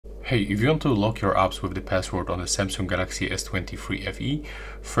Hey, if you want to lock your apps with the password on the Samsung Galaxy S23 FE,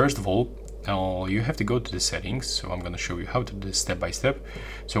 first of all, you have to go to the settings. So I'm going to show you how to do this step by step.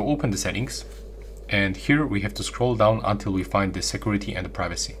 So open the settings, and here we have to scroll down until we find the security and the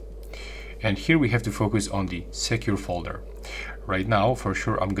privacy. And here we have to focus on the secure folder. Right now, for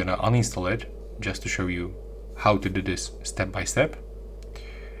sure, I'm going to uninstall it just to show you how to do this step by step.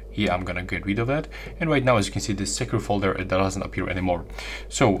 Yeah, I'm gonna get rid of that, and right now, as you can see, this secure folder, it doesn't appear anymore.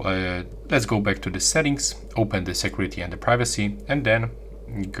 So let's go back to the settings, open the security and the privacy, and then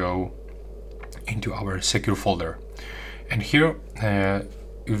go into our secure folder. And here,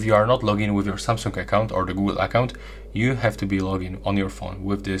 if you are not logged in with your Samsung account or the Google account, you have to be logged in on your phone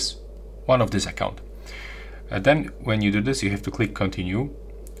with one of this account. Then when you do this, you have to click continue,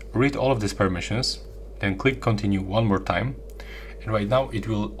 read all of these permissions, then click continue one more time. And right now it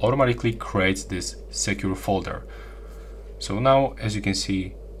will automatically create this secure folder. So now, as you can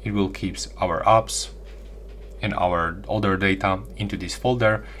see, it will keep our apps and our other data into this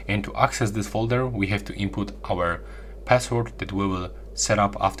folder. And to access this folder, we have to input our password that we will set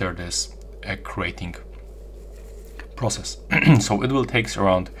up after this creating process. So it will take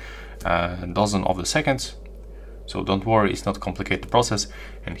around a dozen of the seconds. So don't worry, it's not a complicated process.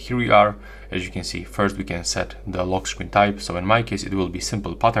 And here we are. As you can see, first we can set the lock screen type. So in my case, it will be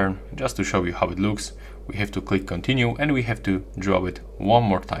simple pattern. Just to show you how it looks, we have to click continue and we have to draw it one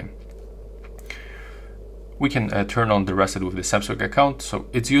more time. We can turn on the reset with the Samsung account. So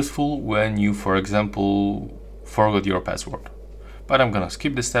it's useful when you, for example, forgot your password. But I'm gonna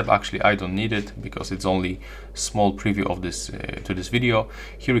skip this step. Actually, I don't need it because it's only a small preview of this to this video.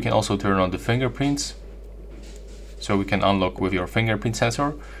 Here we can also turn on the fingerprints. So we can unlock with your fingerprint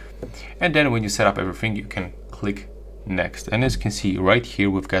sensor. And then when you set up everything, you can click next. And as you can see right here,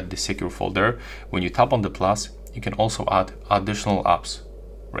 we've got the secure folder. When you tap on the plus, you can also add additional apps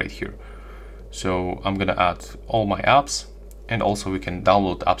right here. So I'm gonna add all my apps, and also we can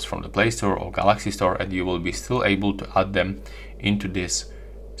download apps from the Play Store or Galaxy Store, and you will be still able to add them into this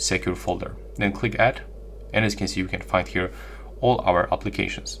secure folder. Then click add, and as you can see, you can find here all our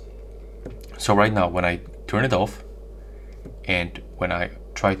applications. So right now, when I turn it off, and when I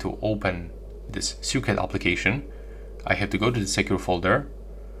try to open this Suket application, I have to go to the secure folder,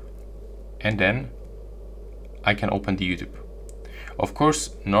 and then I can open the YouTube. Of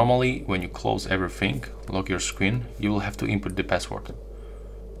course, normally when you close everything, lock your screen, you will have to input the password.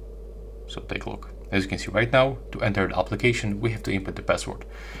 So take a look. As you can see right now, to enter the application, we have to input the password.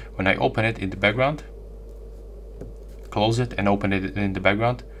 When I open it in the background, close it and open it in the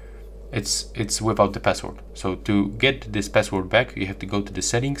background, it's without the password. So to get this password back, you have to go to the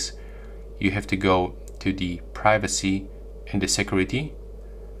settings, you have to go to the privacy and the security,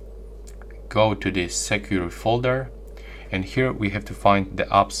 go to the secure folder, and here we have to find the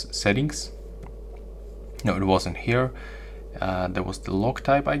apps settings. No, it wasn't here. There was the lock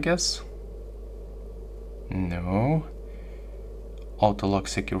type, I guess. No. Auto lock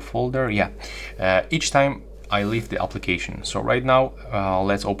secure folder. Yeah. Each time I leave the application. So right now,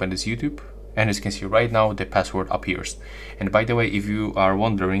 let's open this YouTube, and as you can see right now, the password appears. And by the way, if you are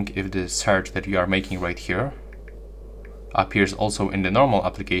wondering if the search that you are making right here appears also in the normal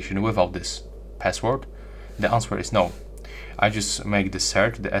application without this password, the answer is no. I just make the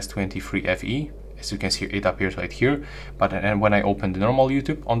search, the S23 FE. As you can see, it appears right here. But when I open the normal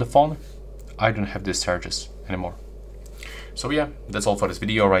YouTube on the phone, I don't have these searches anymore. So yeah, that's all for this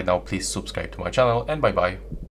video right now. Please subscribe to my channel, and bye bye.